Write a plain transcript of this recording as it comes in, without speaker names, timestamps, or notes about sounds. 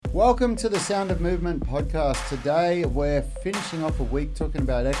Welcome to the Sound of Movement podcast. Today we're finishing off a week talking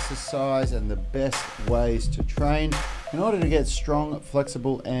about exercise and the best ways to train in order to get strong,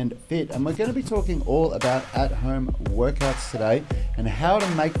 flexible and fit. And we're going to be talking all about at-home workouts today and how to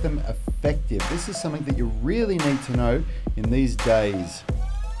make them effective. This is something that you really need to know in these days.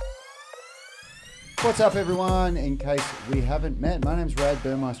 What's up everyone? In case we haven't met, my name's Rad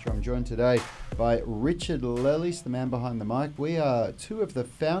Burmeister. I'm joined today by Richard Lellis, the man behind the mic. We are two of the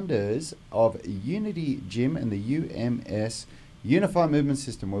founders of Unity Gym and the UMS Unified Movement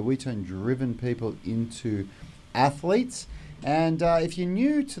System, where we turn driven people into athletes. And if you're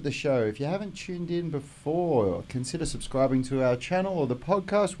new to the show, if you haven't tuned in before, consider subscribing to our channel or the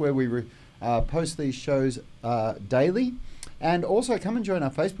podcast where we post these shows daily. And also come and join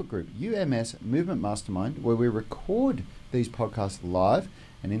our Facebook group, UMS Movement Mastermind, where we record these podcasts live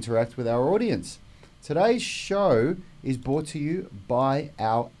and interact with our audience. Today's show is brought to you by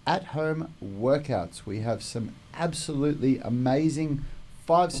our at-home workouts. We have some absolutely amazing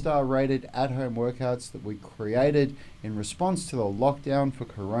 5-star rated at-home workouts that we created in response to the lockdown for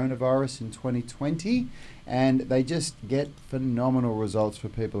coronavirus in 2020. And they just get phenomenal results for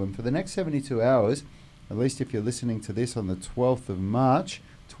people. And for the next 72 hours, at least if you're listening to this on the 12th of March,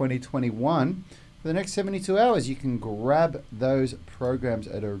 2021, for the next 72 hours, you can grab those programs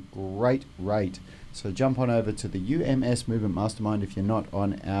at a great rate. So jump on over to the UMS Movement Mastermind if you're not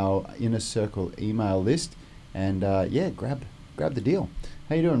on our Inner Circle email list. And grab the deal.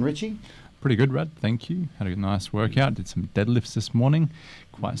 How you doing, Richie? Pretty good, Rad. Thank you. Had a nice workout. Did some deadlifts this morning.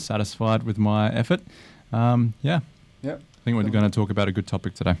 Quite satisfied with my effort. Yep. I think we're going to talk about a good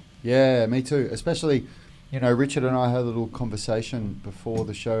topic today. Yeah, me too. Especially, Richard and I had a little conversation before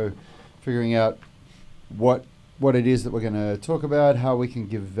the show, figuring out what it is that we're going to talk about, how we can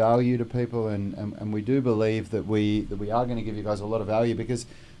give value to people, and we do believe that we are going to give you guys a lot of value, because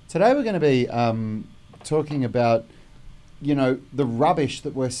today we're going to be talking about, the rubbish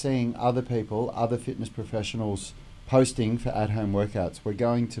that we're seeing other people, other fitness professionals posting for at-home workouts. We're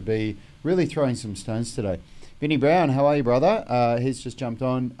going to be really throwing some stones today. Vinny Brown, how are you, brother? He's just jumped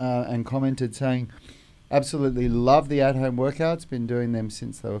on and commented saying, absolutely love the at-home workouts. Been doing them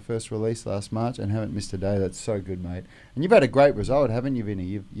since they were first released last March and haven't missed a day. That's so good, mate. And you've had a great result, haven't you,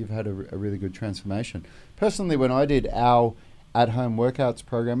 Vinny? You've had a really good transformation. Personally, when I did our at-home workouts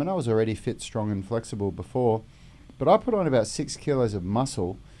program, and I was already fit, strong and flexible before, but I put on about 6 kilos of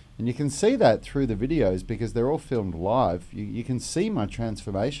muscle, and you can see that through the videos because they're all filmed live. You can see my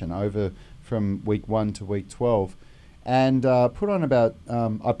transformation over from week 1 to week 12, and I put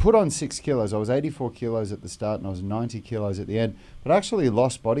on 6 kilos. I was 84 kilos at the start and I was 90 kilos at the end, but I actually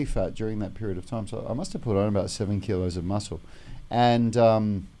lost body fat during that period of time. So I must have put on about 7 kilos of muscle.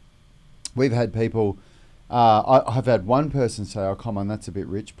 And we've had people, I've had one person say, oh, come on, that's a bit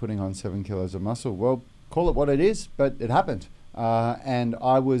rich, putting on 7 kilos of muscle. Well, call it what it is, but it happened. And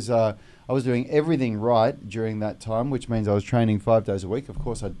I was doing everything right during that time, which means I was training 5 days a week. Of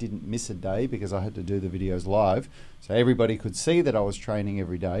course, I didn't miss a day because I had to do the videos live, so everybody could see that I was training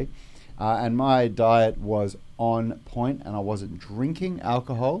every day. And my diet was on point, and I wasn't drinking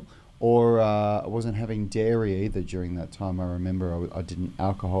alcohol or I wasn't having dairy either during that time. I remember I didn't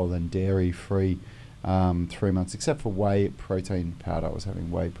alcohol and dairy free 3 months, except for whey protein powder. I was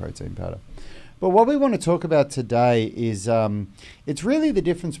having whey protein powder. But what we want to talk about today is it's really the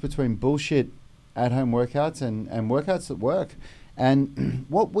difference between bullshit at-home workouts and workouts that work. And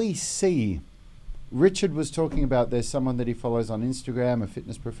what we see, Richard was talking about, there's someone that he follows on Instagram, a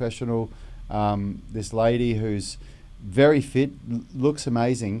fitness professional, this lady who's very fit, looks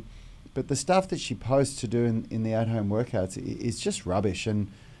amazing, but the stuff that she posts to do in the at-home workouts is just rubbish.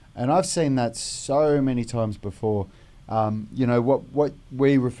 And I've seen that so many times before. What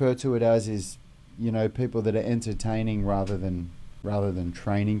we refer to it as is, people that are entertaining rather than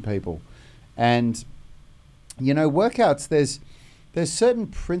training people. And workouts, there's certain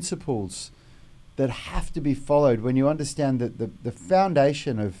principles that have to be followed when you understand that the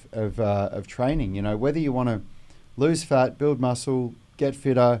foundation of training, whether you want to lose fat, build muscle, get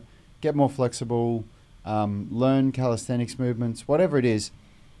fitter, get more flexible, learn calisthenics movements, whatever it is,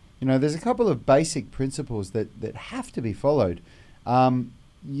 there's a couple of basic principles that have to be followed.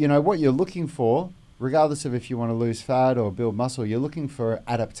 What you're looking for, regardless of if you want to lose fat or build muscle, you're looking for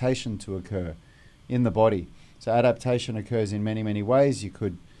adaptation to occur in the body. So adaptation occurs in many, many ways. You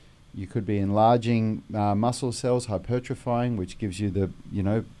could be enlarging muscle cells, hypertrophying, which gives you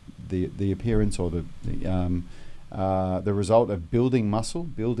the appearance or the result of building muscle,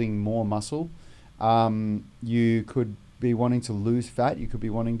 building more muscle. You could be wanting to lose fat. You could be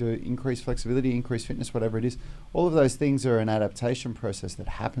wanting to increase flexibility, increase fitness, whatever it is. All of those things are an adaptation process that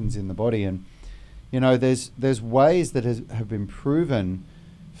happens in the body. And, there's ways that have been proven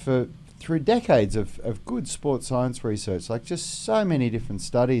through decades of good sports science research, like just so many different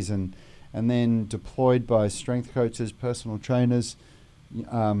studies and then deployed by strength coaches, personal trainers,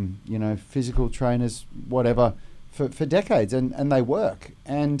 physical trainers, whatever, for decades, and they work.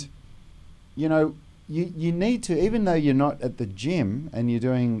 And, you need to, even though you're not at the gym and you're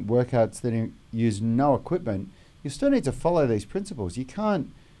doing workouts that use no equipment, you still need to follow these principles. You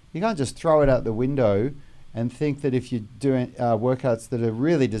can't just throw it out the window and think that if you're doing workouts that are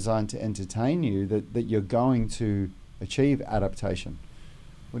really designed to entertain you, that you're going to achieve adaptation.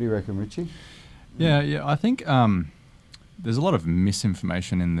 What do you reckon, Richie? Yeah, I think there's a lot of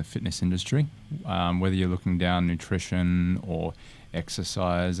misinformation in the fitness industry, whether you're looking down nutrition or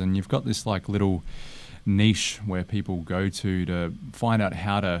exercise, and you've got this like little niche where people go to find out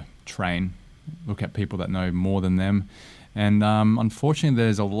how to train, look at people that know more than them. And unfortunately,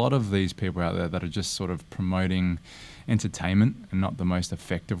 there's a lot of these people out there that are just sort of promoting entertainment and not the most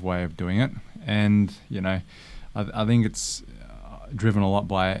effective way of doing it. And, I think it's driven a lot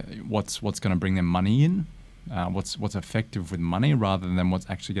by what's going to bring them money in, what's effective with money rather than what's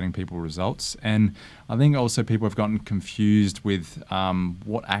actually getting people results. And I think also people have gotten confused with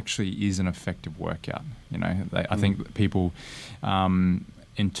what actually is an effective workout. I think people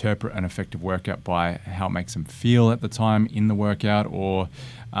interpret an effective workout by how it makes them feel at the time in the workout, or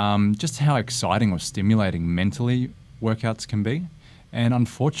just how exciting or stimulating mentally workouts can be. And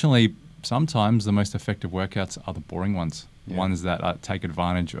unfortunately, sometimes the most effective workouts are the boring ones. Yeah. Ones that take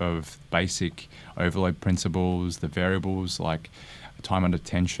advantage of basic overload principles, the variables like time under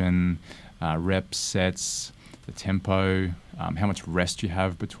tension, reps, sets, the tempo, how much rest you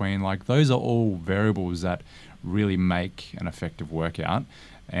have between. Like those are all variables that really make an effective workout.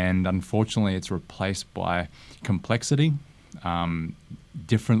 And unfortunately, it's replaced by complexity,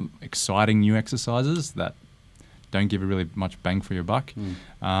 different exciting new exercises that don't give you really much bang for your buck.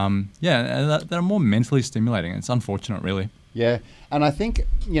 That are more mentally stimulating. It's unfortunate, really. Yeah, and I think,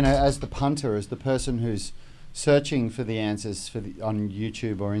 as the punter, as the person who's searching for the answers on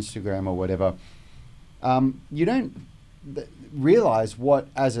YouTube or Instagram or whatever, you don't realize what,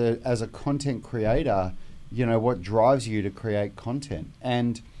 as a content creator, what drives you to create content.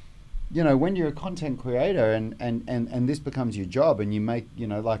 And, when you're a content creator and this becomes your job and you make,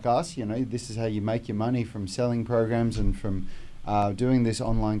 like us, this is how you make your money from selling programs and from doing this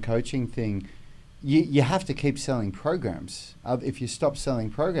online coaching thing, you have to keep selling programs. If you stop selling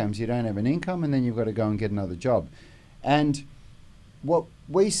programs, you don't have an income, and then you've got to go and get another job. And what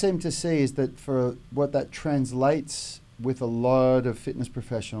we seem to see is that for what that translates with a lot of fitness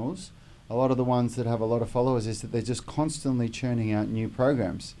professionals, a lot of the ones that have a lot of followers, is that they're just constantly churning out new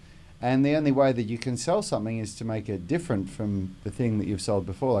programs. And the only way that you can sell something is to make it different from the thing that you've sold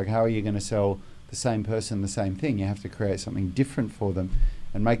before. Like, how are you going to sell the same person the same thing? You have to create something different for them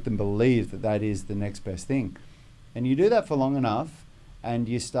and make them believe that that is the next best thing. And you do that for long enough and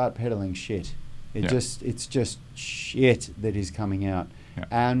you start peddling shit. It's just shit that is coming out. Yeah.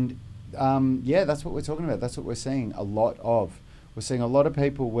 And that's what we're talking about. That's what we're seeing a lot of. We're seeing a lot of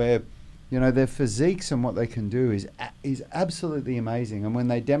people where, their physiques and what they can do is absolutely amazing. And when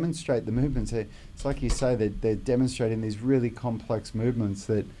they demonstrate the movements, it's like you say, they're demonstrating these really complex movements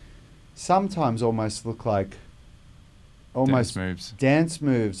that sometimes almost look like dance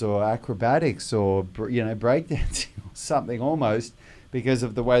moves or acrobatics or breakdancing or something almost, because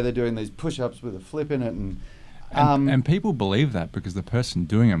of the way they're doing these push-ups with a flip in it. And people believe that because the person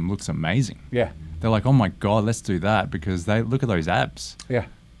doing them looks amazing. Yeah. They're like, oh my God, let's do that because they look at those abs. Yeah.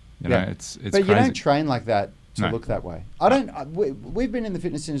 It's but crazy. You don't train like that to look that way. We've been in the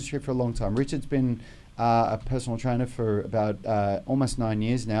fitness industry for a long time. Richard's been a personal trainer for about almost 9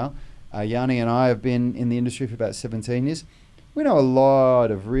 years now. Yanni and I have been in the industry for about 17 years. We know a lot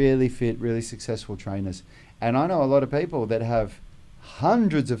of really fit, really successful trainers. And I know a lot of people that have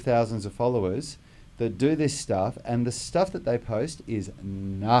hundreds of thousands of followers that do this stuff, and the stuff that they post is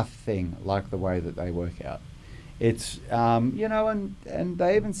nothing like the way that they work out. It's, and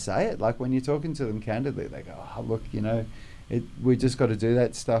they even say it, like when you're talking to them candidly, they go, oh, look, we just got to do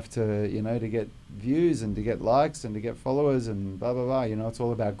that stuff to, to get views and to get likes and to get followers and blah, blah, blah. It's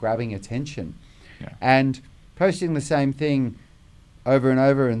all about grabbing attention. Yeah. And posting the same thing over and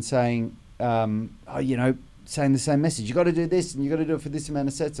over and saying, saying the same message. You got to do this and you got to do it for this amount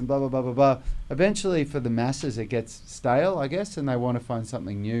of sets and blah, blah, blah, blah, blah. Eventually for the masses, it gets stale, I guess, and they want to find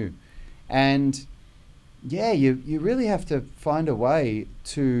something new. And yeah, you really have to find a way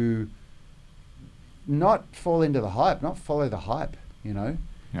to not fall into the hype, not follow the hype, you know,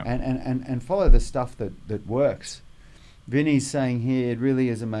 Yeah. and follow the stuff that works. Vinny's saying here, it really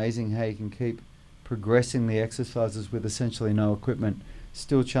is amazing how you can keep progressing the exercises with essentially no equipment,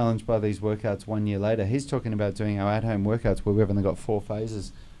 still challenged by these workouts 1 year later. He's talking about doing our at-home workouts where we've only got 4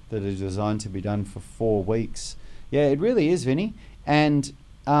 phases that are designed to be done for 4 weeks. Yeah, it really is, Vinny. And,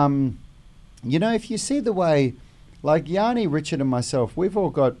 you know, if you see the way, like Yanni, Richard and myself, we've all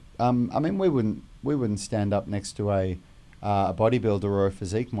got, I mean, we wouldn't stand up next to a bodybuilder or a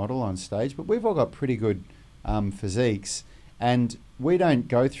physique model on stage, but we've all got pretty good physiques, and we don't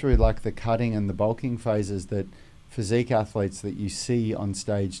go through like the cutting and the bulking phases that physique athletes that you see on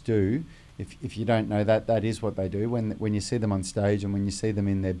stage do. If you don't know that, that is what they do. When you see them on stage and when you see them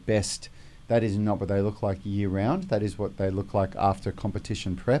in their best, that is not what they look like year round. That is what they look like after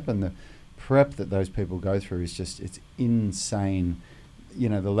competition prep, and the prep that those people go through is just, it's insane, you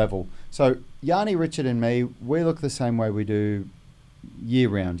know, the level. So Yanni, Richard and me, we look the same way we do year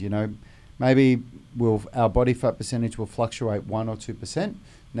round, you know. Maybe our body fat percentage will fluctuate 1 or 2%,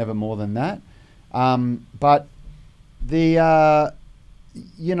 never more than that. But the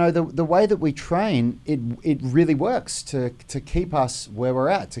you know, the way that we train, it really works to keep us where we're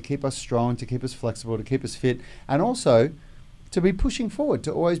at, to keep us strong, to keep us flexible, to keep us fit, and also to be pushing forward,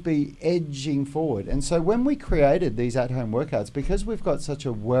 to always be edging forward. And so when we created these at-home workouts, because we've got such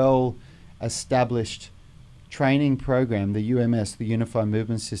a well-established training program, the UMS, the Unified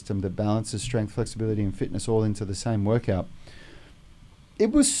Movement System, that balances strength, flexibility, and fitness all into the same workout,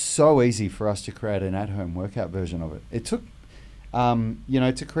 it was so easy for us to create an at-home workout version of it. It took, you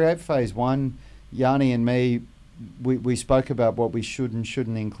know, to create phase 1, Yanni and me, we spoke about what we should and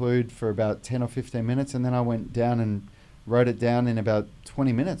shouldn't include for about 10 or 15 minutes, and then I went down and wrote it down in about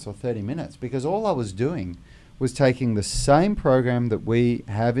 20 minutes or 30 minutes, because all I was doing was taking the same program that we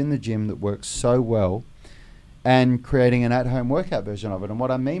have in the gym that works so well and creating an at-home workout version of it. And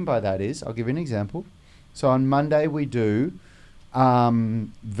what I mean by that is, I'll give you an example. So on Monday we do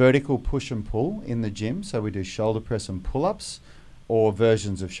vertical push and pull in the gym. So we do shoulder press and pull-ups, or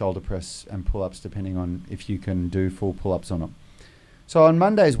versions of shoulder press and pull-ups, depending on if you can do full pull-ups or not. So on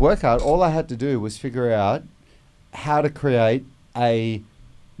Monday's workout, all I had to do was figure out how to create a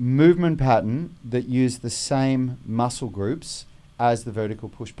movement pattern that used the same muscle groups as the vertical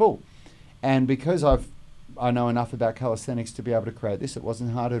push-pull. And because I know enough about calisthenics to be able to create this, it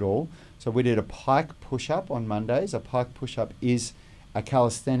wasn't hard at all. So we did a pike push-up on Mondays. A pike push-up is a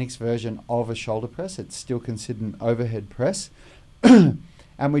calisthenics version of a shoulder press. It's still considered an overhead press.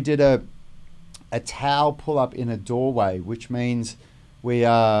 And we did a towel pull-up in a doorway, which means we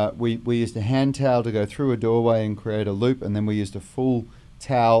used a hand towel to go through a doorway and create a loop, and then we used a full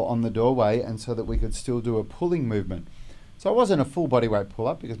towel on the doorway, and so that we could still do a pulling movement. So it wasn't a full body weight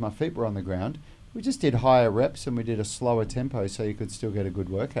pull-up because my feet were on the ground. We just did higher reps and we did a slower tempo so you could still get a good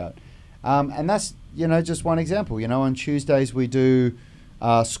workout. And that's, you know, just one example. You know, on Tuesdays we do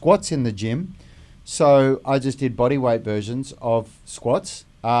squats in the gym. So I just did body weight versions of squats,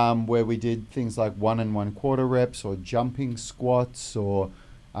 where we did things like 1 1/4 reps, or jumping squats, or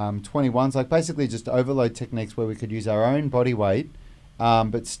 21s, like basically just overload techniques where we could use our own body weight,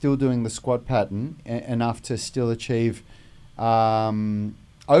 but still doing the squat pattern enough to still achieve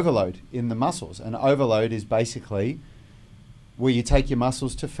overload in the muscles. And overload is basically where you take your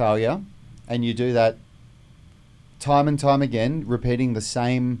muscles to failure, and you do that time and time again, repeating the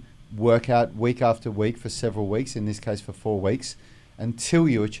same workout week after week for several weeks, in this case for 4 weeks, until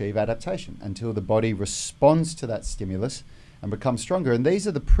you achieve adaptation, until the body responds to that stimulus and becomes stronger. And these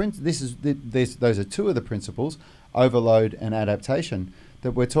are those are 2 of the principles, overload and adaptation,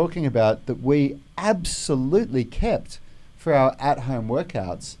 that we're talking about, that we absolutely kept for our at-home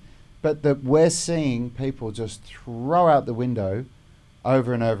workouts, but that we're seeing people just throw out the window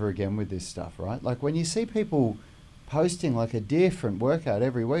over and over again with this stuff, right? Like when you see people posting like a different workout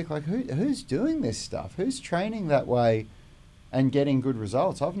every week, like who's doing this stuff? Who's training that way and getting good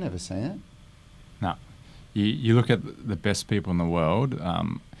results? I've never seen it. No. You look at the best people in the world,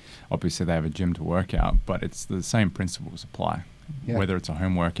 obviously they have a gym to work out, but it's the same principles apply. Yeah. Whether it's a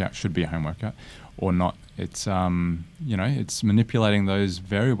home workout, should be a home workout, or not. It's, you know, it's manipulating those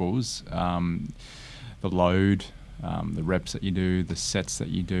variables, the load, the reps that you do, the sets that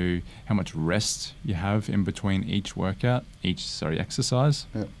you do, how much rest you have in between each exercise.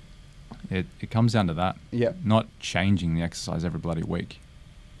 Yeah. It comes down to that. Yeah. Not changing the exercise every bloody week.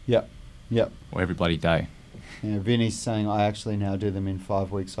 Yeah. Yeah. Or every bloody day. Yeah, Vinny's saying I actually now do them in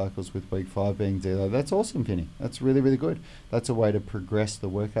 5-week cycles, with week 5 being deload. That's awesome, Vinny. That's really, really good. That's a way to progress the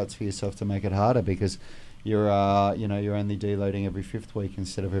workouts for yourself to make it harder, because you're only deloading every 5th week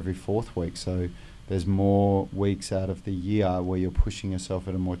instead of every 4th week. So there's more weeks out of the year where you're pushing yourself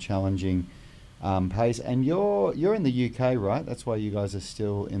at a more challenging pace. And you're in the UK, right? That's why you guys are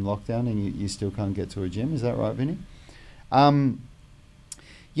still in lockdown and you still can't get to a gym. Is that right, Vinny?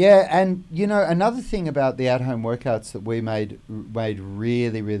 Yeah, and you know, another thing about the at-home workouts that we made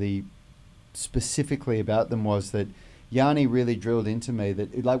really, really specifically about them was that Yanni really drilled into me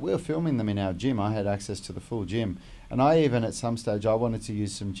that, like, we were filming them in our gym. I had access to the full gym, and I even at some stage I wanted to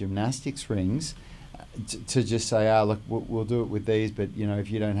use some gymnastics rings to just say, look, we'll do it with these, but you know, if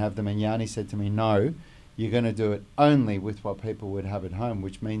you don't have them. And Yanni said to me, no, you're going to do it only with what people would have at home,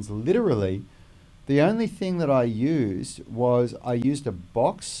 which means literally the only thing that I used a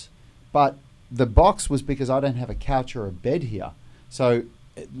box, but the box was because I don't have a couch or a bed here. So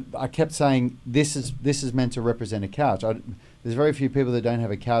I kept saying this is meant to represent a couch. There's very few people that don't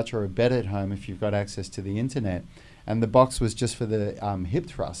have a couch or a bed at home if you've got access to the internet. And the box was just for the hip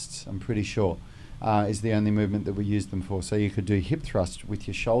thrusts, I'm pretty sure, is the only movement that we used them for. So you could do hip thrust with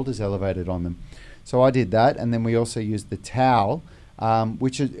your shoulders elevated on them. So I did that, and then we also used the towel,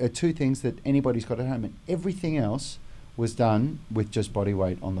 which are two things that anybody's got at home, and everything else was done with just body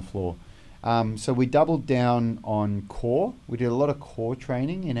weight on the floor. So we doubled down on core. We did a lot of core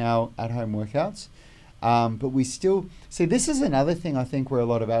training in our at-home workouts, but we still see, this is another thing I think where a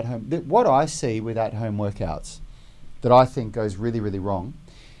lot of at-home, what I see with at-home workouts that I think goes really, really wrong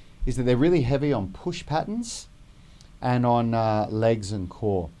is that they're really heavy on push patterns and on legs and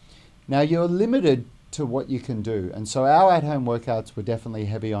core. Now you're limited to what you can do, and so our at-home workouts were definitely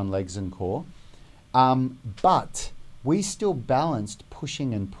heavy on legs and core, but we still balanced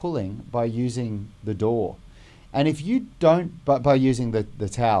pushing and pulling by using the door. And if you don't, by using the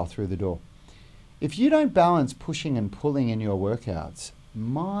towel through the door, if you don't balance pushing and pulling in your workouts,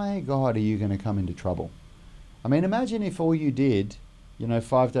 my God, are you going to come into trouble? I mean, imagine if all you did,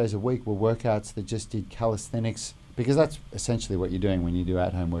 5 days a week were workouts that just did calisthenics, because that's essentially what you're doing when you do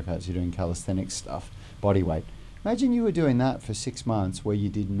at-home workouts. You're doing calisthenics stuff, body weight. Imagine you were doing that for 6 months where you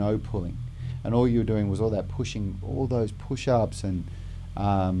did no pulling, and all you were doing was all that pushing, all those push-ups and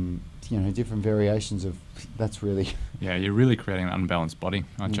different variations of. That's really. Yeah, you're really creating an unbalanced body,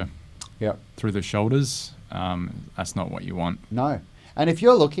 aren't you? Yeah. Through the shoulders, that's not what you want. No. And if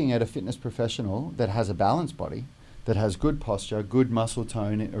you're looking at a fitness professional that has a balanced body, that has good posture, good muscle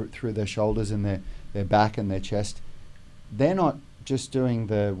tone through their shoulders and their back and their chest, they're not just doing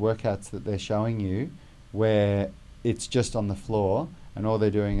the workouts that they're showing you where it's just on the floor and all they're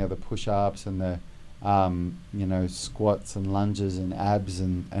doing are the push-ups and the squats and lunges and abs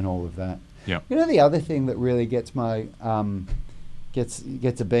and all of that. Yeah. The other thing that really gets my gets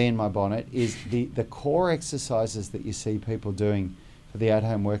a bee in my bonnet is the core exercises that you see people doing for the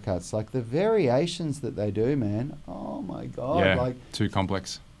at-home workouts, like the variations that they do, man. Oh my God. Yeah, too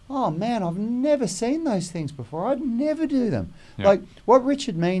complex. Oh man, I've never seen those things before. I'd never do them. Yeah. Like what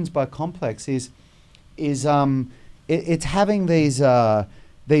Richard means by complex is it's having these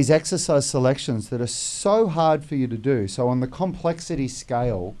exercise selections that are so hard for you to do. So on the complexity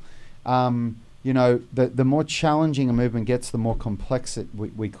scale, the more challenging a movement gets, the more complex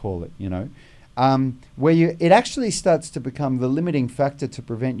we call it, where it actually starts to become the limiting factor to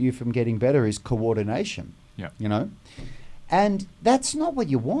prevent you from getting better is coordination. Yeah. And that's not what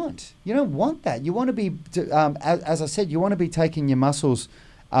you want. You don't want that. You want to be, as I said, you want to be taking your muscles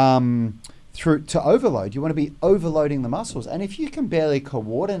through to overload. You want to be overloading the muscles. And if you can barely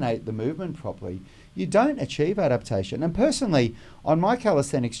coordinate the movement properly, you don't achieve adaptation. And personally, on my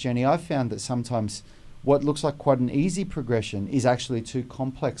calisthenics journey, I've found that sometimes what looks like quite an easy progression is actually too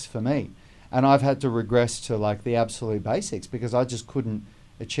complex for me. And I've had to regress to like the absolute basics because I just couldn't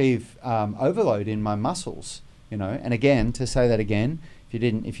achieve overload in my muscles. And again, to say that again,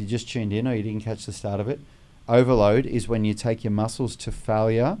 if you just tuned in or you didn't catch the start of it, overload is when you take your muscles to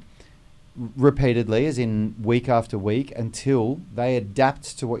failure repeatedly, as in week after week, until they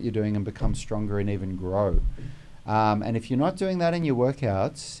adapt to what you're doing and become stronger and even grow. And if you're not doing that in your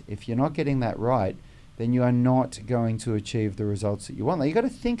workouts, if you're not getting that right, then you are not going to achieve the results that you want. Like, you've got to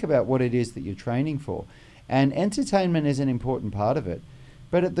think about what it is that you're training for. And entertainment is an important part of it.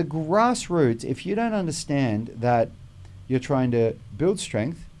 But at the grassroots, if you don't understand that you're trying to build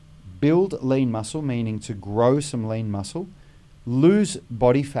strength, build lean muscle, meaning to grow some lean muscle, lose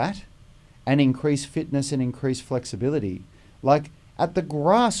body fat, and increase fitness and increase flexibility, like at the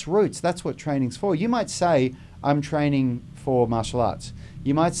grassroots, that's what training's for. You might say, I'm training for martial arts.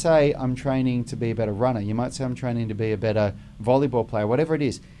 You might say, I'm training to be a better runner. You might say, I'm training to be a better volleyball player, whatever it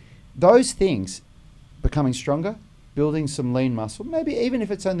is. Those things, becoming stronger, building some lean muscle, maybe even if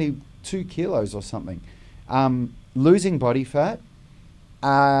it's only 2 kilos or something, losing body fat,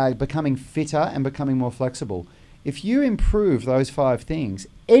 becoming fitter and becoming more flexible. If you improve those 5 things,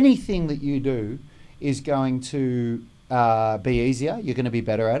 anything that you do is going to be easier. You're going to be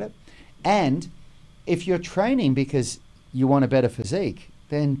better at it. And if you're training because you want a better physique,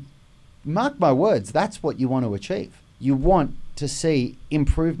 then mark my words, that's what you want to achieve. You want to see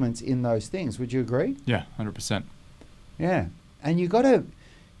improvements in those things. Would you agree? Yeah, 100%. Yeah. And you've got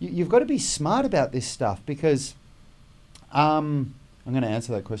to be smart about this stuff, because I'm going to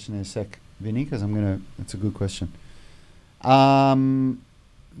answer that question in a sec, Vinny, because it's a good question.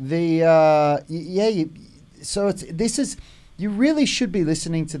 You really should be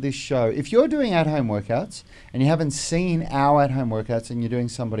listening to this show. If you're doing at-home workouts and you haven't seen our at-home workouts and you're doing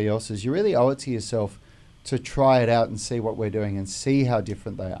somebody else's, you really owe it to yourself to try it out and see what we're doing and see how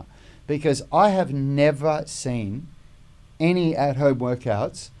different they are. Because I have never seen any at-home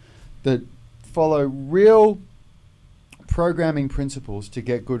workouts that follow real programming principles to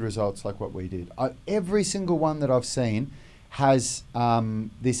get good results like what we did. Every single one that I've seen has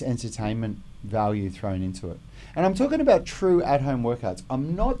this entertainment value thrown into it. And I'm talking about true at-home workouts.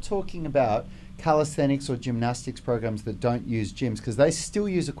 I'm not talking about calisthenics or gymnastics programs that don't use gyms, because they still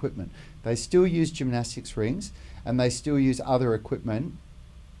use equipment. They still use gymnastics rings, and they still use other equipment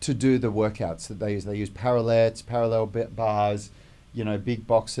to do the workouts that they use. They use parallettes, parallel bars, big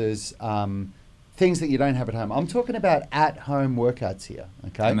boxes, things that you don't have at home. I'm talking about at-home workouts here,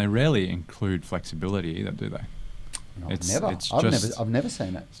 okay? And they rarely include flexibility either, do they? No, I've never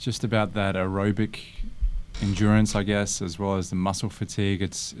seen it. It's just about that aerobic endurance, I guess, as well as the muscle fatigue.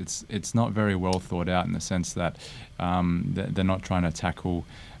 It's not very well thought out in the sense that they're not trying to tackle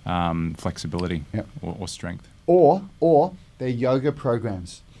flexibility or strength. Or they're yoga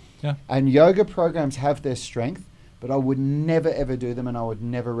programs. Yeah. And yoga programs have their strength, but I would never ever do them, and I would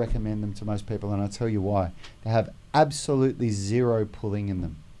never recommend them to most people, and I'll tell you why. They have absolutely zero pulling in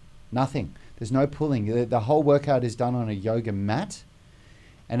them. Nothing. There's no pulling. The whole workout is done on a yoga mat.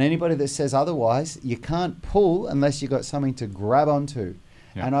 And anybody that says otherwise, you can't pull unless you've got something to grab onto.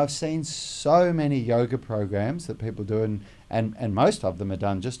 Yeah. And I've seen so many yoga programs that people do, and most of them are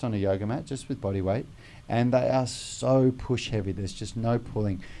done just on a yoga mat, just with body weight. And they are so push heavy. There's just no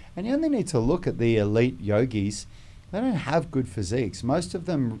pulling. And you only need to look at the elite yogis. They don't have good physiques. Most of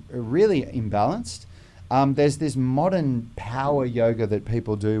them are really imbalanced. There's this modern power yoga that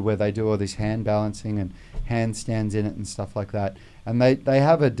people do where they do all this hand balancing and handstands in it and stuff like that. And they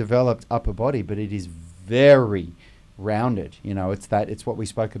have a developed upper body, but it is very rounded. It's what we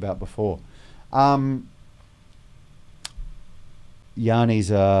spoke about before. Yanni's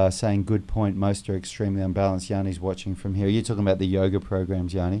saying, good point, most are extremely unbalanced. Yanni's watching from here. You're talking about the yoga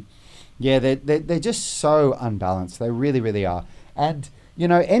programs, Yanni. Yeah, they're just so unbalanced. They really, really are. And,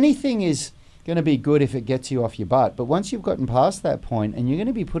 anything is going to be good if it gets you off your butt. But once you've gotten past that point and you're going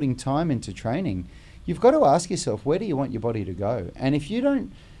to be putting time into training, you've got to ask yourself, where do you want your body to go? And if you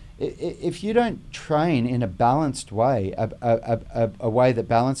don't train in a balanced way, a way that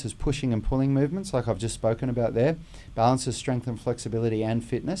balances pushing and pulling movements, like I've just spoken about there, balances strength and flexibility and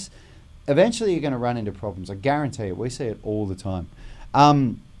fitness, eventually you're going to run into problems. I guarantee it. We see it all the time.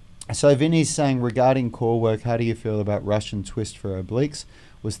 So Vinny's saying, regarding core work, how do you feel about Russian twist for obliques?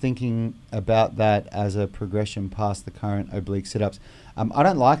 Was thinking about that as a progression past the current oblique sit-ups. I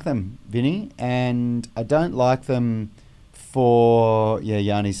don't like them, Vinny, and I don't like them for,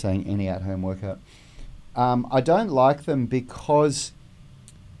 Yanni's saying any at-home workout. I don't like them because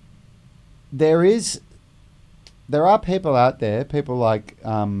there are people out there, people like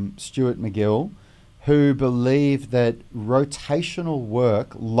Stuart McGill, who believe that rotational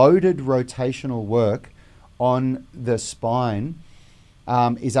work, loaded rotational work on the spine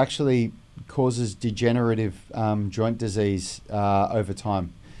is actually causes degenerative joint disease over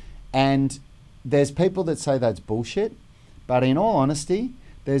time. And there's people that say that's bullshit, but in all honesty,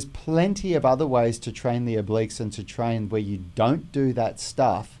 there's plenty of other ways to train the obliques and to train where you don't do that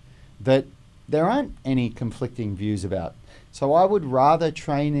stuff that there aren't any conflicting views about. So I would rather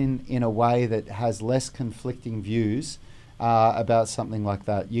train in a way that has less conflicting views about something like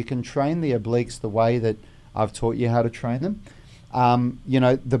that. You can train the obliques the way that I've taught you how to train them.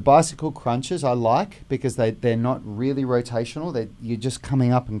 The bicycle crunches I like because they're not really rotational. You're just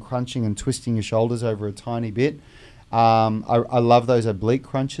coming up and crunching and twisting your shoulders over a tiny bit. I love those oblique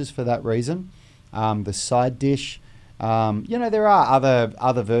crunches for that reason. The side dish. There are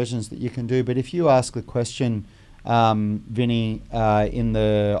other versions that you can do, but if you ask the question, Vinny, in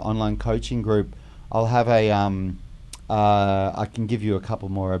the online coaching group, I'll have a I can give you a couple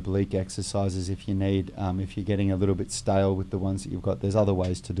more oblique exercises if you need, if you're getting a little bit stale with the ones that you've got. There's other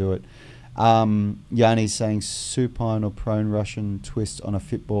ways to do it. Yanni's saying supine or prone Russian twist on a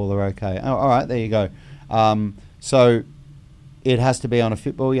fitball are okay. Oh, all right, there you go. So it has to be on a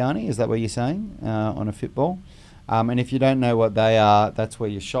fitball, Yanni, is that what you're saying? On a fitball? And if you don't know what they are, that's where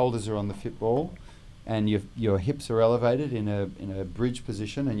your shoulders are on the fitball and your hips are elevated in a bridge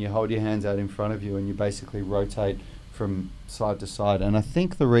position, and you hold your hands out in front of you and you basically rotate from side to side. And I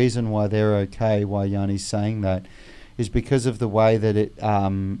think the reason why they're okay, why Yanni's saying that, is because of the way that it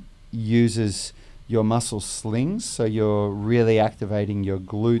uses your muscle slings. So you're really activating your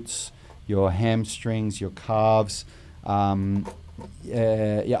glutes, your hamstrings, your calves, a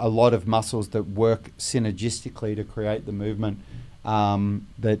lot of muscles that work synergistically to create the movement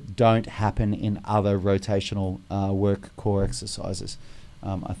that don't happen in other rotational work core exercises.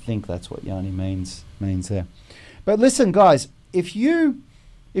 I think that's what Yanni means there. But listen, guys, if you're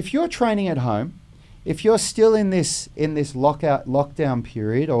training at home, if you're still in this lockdown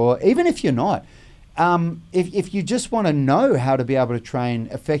period, or even if you're not, if you just want to know how to be able to train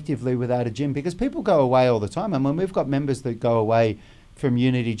effectively without a gym, because people go away all the time. I mean, we've got members that go away from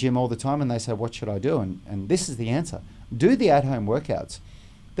Unity Gym all the time and they say, what should I do? And this is the answer. Do the at-home workouts.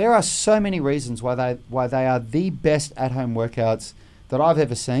 There are so many reasons why they are the best at-home workouts that I've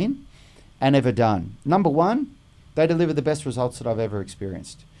ever seen and ever done. Number one, they deliver the best results that I've ever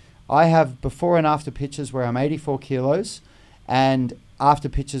experienced. I have before and after pictures where I'm 84 kilos and after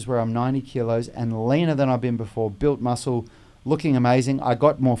pictures where I'm 90 kilos and leaner than I've been before, built muscle, looking amazing. I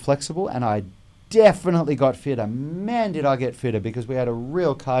got more flexible and I definitely got fitter. Man, did I get fitter, because we had a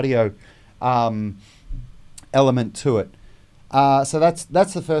real cardio element to it. So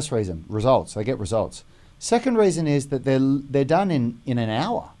that's the first reason, results. They get results. Second reason is that they're done in an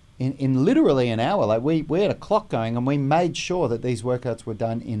hour. In literally an hour. Like we had a clock going and we made sure that these workouts were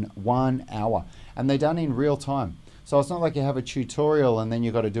done in 1 hour, and they're done in real time. So it's not like you have a tutorial and then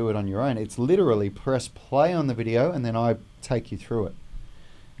you got to do it on your own. It's literally press play on the video and then I take you through it.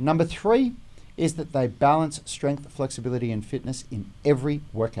 Number three is that they balance strength, flexibility and fitness in every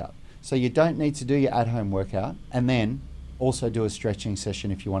workout. So you don't need to do your at-home workout and then also do a stretching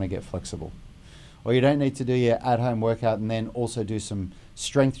session if you want to get flexible. Or you don't need to do your at-home workout and then also do some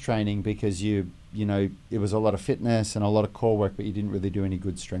strength training because you know it was a lot of fitness and a lot of core work, but you didn't really do any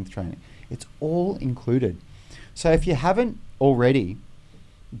good strength training. It's all included. So if you haven't already,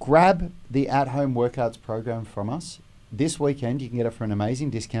 grab the at-home workouts program from us. This weekend you can get it for an amazing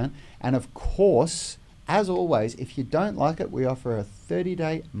discount. And of course, as always, if you don't like it, we offer a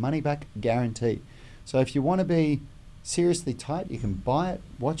 30-day money-back guarantee. So if you want to be seriously tight, you can buy it,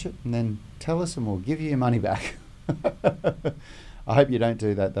 watch it, and then tell us and we'll give you your money back. I hope you don't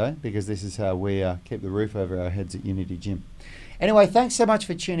do that though, because this is how we keep the roof over our heads at Unity Gym. Anyway, thanks so much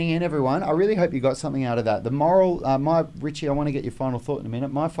for tuning in, everyone. I really hope you got something out of that. The moral, Richie, I want to get your final thought in a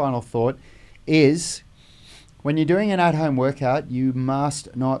minute. My final thought is, when you're doing an at-home workout, you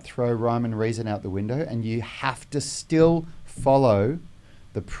must not throw rhyme and reason out the window, and you have to still follow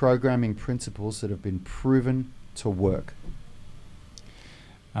the programming principles that have been proven to work.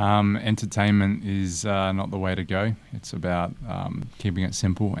 Entertainment is not the way to go. It's about keeping it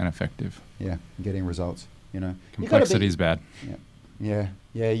simple and effective. Yeah, getting results. You know, complexity is bad. Yeah.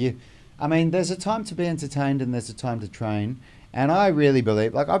 I mean, there's a time to be entertained and there's a time to train. And I really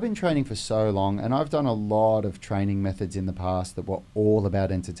believe, like, I've been training for so long, and I've done a lot of training methods in the past that were all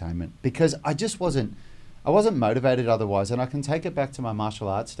about entertainment, because I wasn't motivated otherwise. And I can take it back to my martial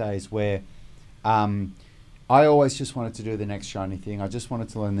arts days where I always just wanted to do the next shiny thing. I just wanted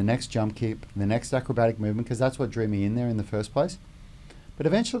to learn the next jump kick, the next acrobatic movement, because that's what drew me in there in the first place. But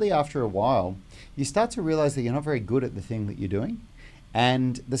eventually, after a while, you start to realize that you're not very good at the thing that you're doing.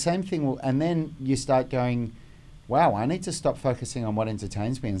 And the same thing will, and then you start going, wow, I need to stop focusing on what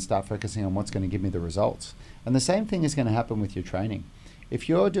entertains me and start focusing on what's going to give me the results. And the same thing is going to happen with your training. If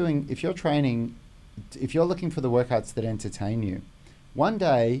you're looking for the workouts that entertain you, one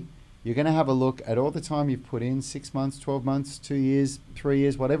day you're going to have a look at all the time you've put in, 6 months, 12 months, 2 years, 3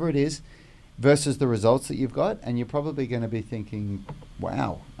 years, whatever it is, versus the results that you've got. And you're probably going to be thinking,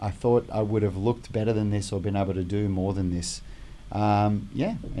 wow, I thought I would have looked better than this or been able to do more than this. And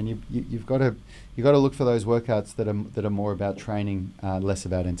you've got to look for those workouts that are more about training, less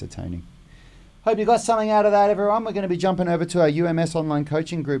about entertaining. Hope you got something out of that, everyone. We're going to be jumping over to our UMS online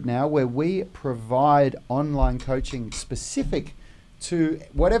coaching group now, where we provide online coaching specific to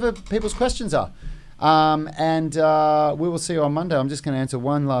whatever people's questions are. We will see you on Monday. I'm just going to answer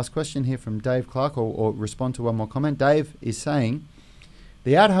one last question here from Dave Clark, or respond to one more comment. Dave is saying,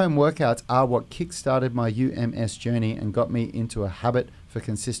 The at-home workouts are what kick-started my UMS journey and got me into a habit for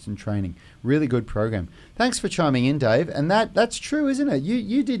consistent training. Really good program. Thanks for chiming in, Dave. And that's true, isn't it?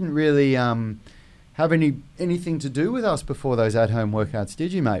 You didn't really have anything to do with us before those at-home workouts,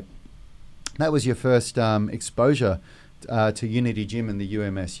 did you, mate? That was your first exposure to Unity Gym and the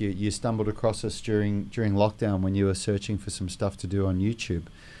UMS. You stumbled across us during lockdown when you were searching for some stuff to do on YouTube.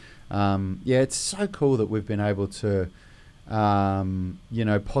 It's so cool that we've been able to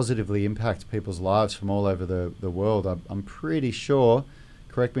positively impact people's lives from all over the world. I'm pretty sure,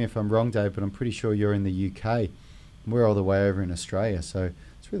 correct me if I'm wrong, Dave, but I'm pretty sure you're in the UK. We're all the way over in Australia, so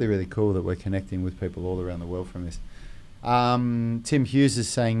it's really, really cool that we're connecting with people all around the world from this. Tim Hughes is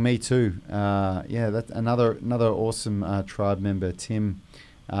saying, me too. That's another awesome tribe member, Tim,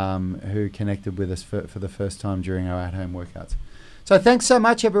 who connected with us for the first time during our at-home workouts. So thanks so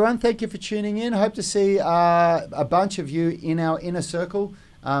much, everyone. Thank you for tuning in. Hope to see a bunch of you in our inner circle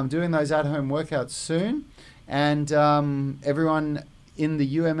doing those at-home workouts soon. And everyone in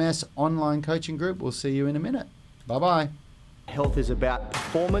the UMS online coaching group, we'll see you in a minute. Bye-bye. Health is about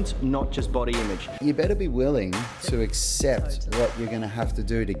performance, not just body image. You better be willing to accept what you're going to have to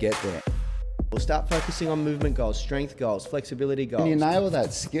do to get there. We'll start focusing on movement goals, strength goals, flexibility goals. When you nail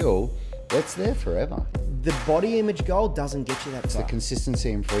that skill, it's there forever. The body image goal doesn't get you that far. It's the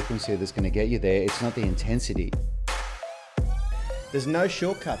consistency and frequency that's going to get you there. It's not the intensity. There's no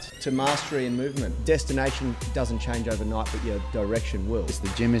shortcuts to mastery and movement. Destination doesn't change overnight, but your direction will.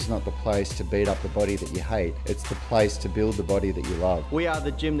 The gym is not the place to beat up the body that you hate. It's the place to build the body that you love. We are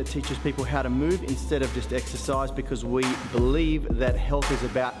the gym that teaches people how to move instead of just exercise, because we believe that health is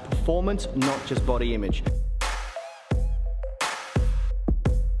about performance, not just body image.